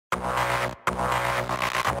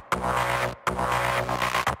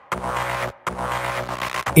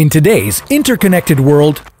In today's interconnected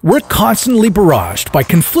world, we're constantly barraged by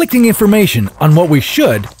conflicting information on what we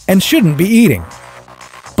should and shouldn't be eating.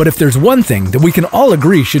 But if there's one thing that we can all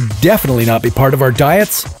agree should definitely not be part of our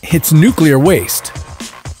diets, it's nuclear waste.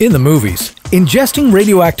 In the movies, ingesting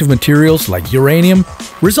radioactive materials like uranium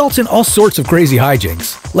results in all sorts of crazy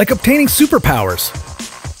hijinks, like obtaining superpowers.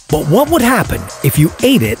 But what would happen if you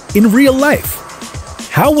ate it in real life?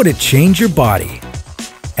 How would it change your body?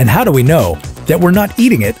 And how do we know that we're not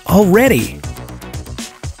eating it already?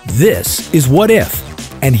 This is What If,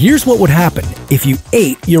 and here's what would happen if you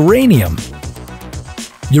ate uranium.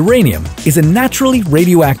 Uranium is a naturally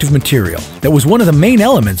radioactive material that was one of the main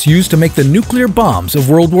elements used to make the nuclear bombs of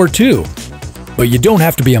World War II. But you don't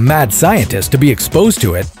have to be a mad scientist to be exposed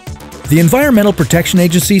to it. The Environmental Protection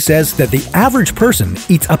Agency says that the average person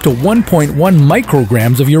eats up to 1.1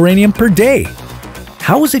 micrograms of uranium per day.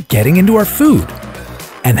 How is it getting into our food?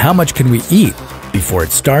 And how much can we eat before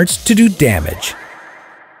it starts to do damage?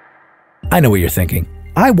 I know what you're thinking.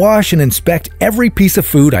 I wash and inspect every piece of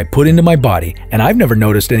food I put into my body, and I've never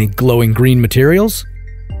noticed any glowing green materials.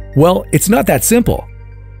 Well, it's not that simple.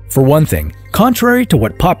 For one thing, contrary to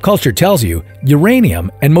what pop culture tells you,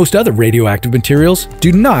 uranium and most other radioactive materials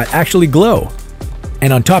do not actually glow.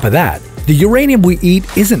 And on top of that, the uranium we eat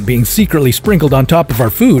isn't being secretly sprinkled on top of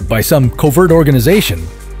our food by some covert organization.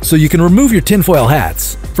 So you can remove your tinfoil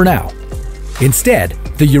hats, for now. Instead,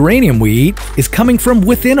 the uranium we eat is coming from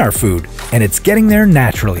within our food, and it's getting there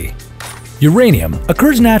naturally. Uranium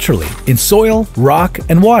occurs naturally in soil, rock,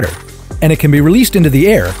 and water, and it can be released into the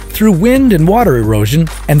air through wind and water erosion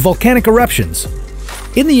and volcanic eruptions.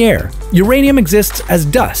 In the air, uranium exists as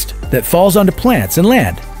dust that falls onto plants and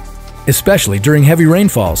land, especially during heavy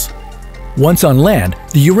rainfalls. Once on land,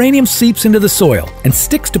 the uranium seeps into the soil and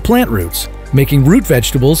sticks to plant roots, making root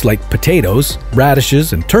vegetables like potatoes,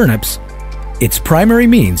 radishes, and turnips its primary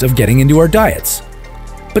means of getting into our diets.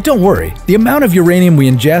 But don't worry, the amount of uranium we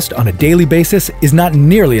ingest on a daily basis is not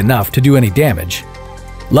nearly enough to do any damage.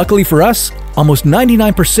 Luckily for us, almost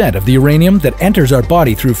 99% of the uranium that enters our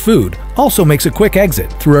body through food also makes a quick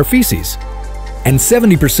exit through our feces. And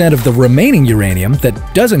 70% of the remaining uranium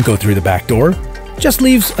that doesn't go through the back door just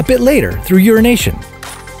leaves a bit later through urination.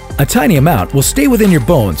 A tiny amount will stay within your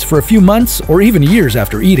bones for a few months or even years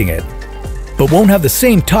after eating it, but won't have the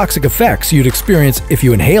same toxic effects you'd experience if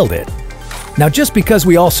you inhaled it. Now, just because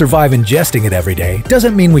we all survive ingesting it every day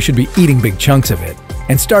doesn't mean we should be eating big chunks of it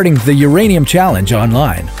and starting the uranium challenge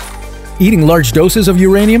online. Eating large doses of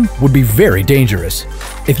uranium would be very dangerous.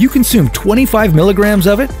 If you consume 25 milligrams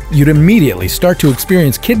of it, you'd immediately start to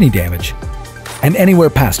experience kidney damage. And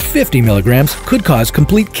anywhere past 50 milligrams could cause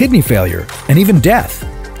complete kidney failure and even death.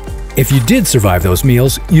 If you did survive those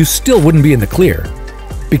meals, you still wouldn't be in the clear,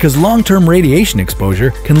 because long-term radiation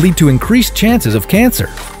exposure can lead to increased chances of cancer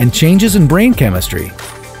and changes in brain chemistry.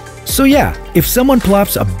 So yeah, if someone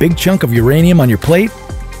plops a big chunk of uranium on your plate,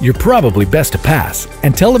 you're probably best to pass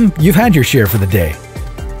and tell them you've had your share for the day.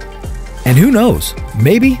 And who knows,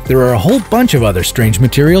 maybe there are a whole bunch of other strange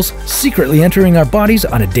materials secretly entering our bodies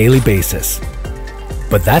on a daily basis.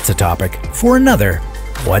 But that's a topic for another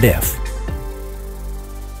What If.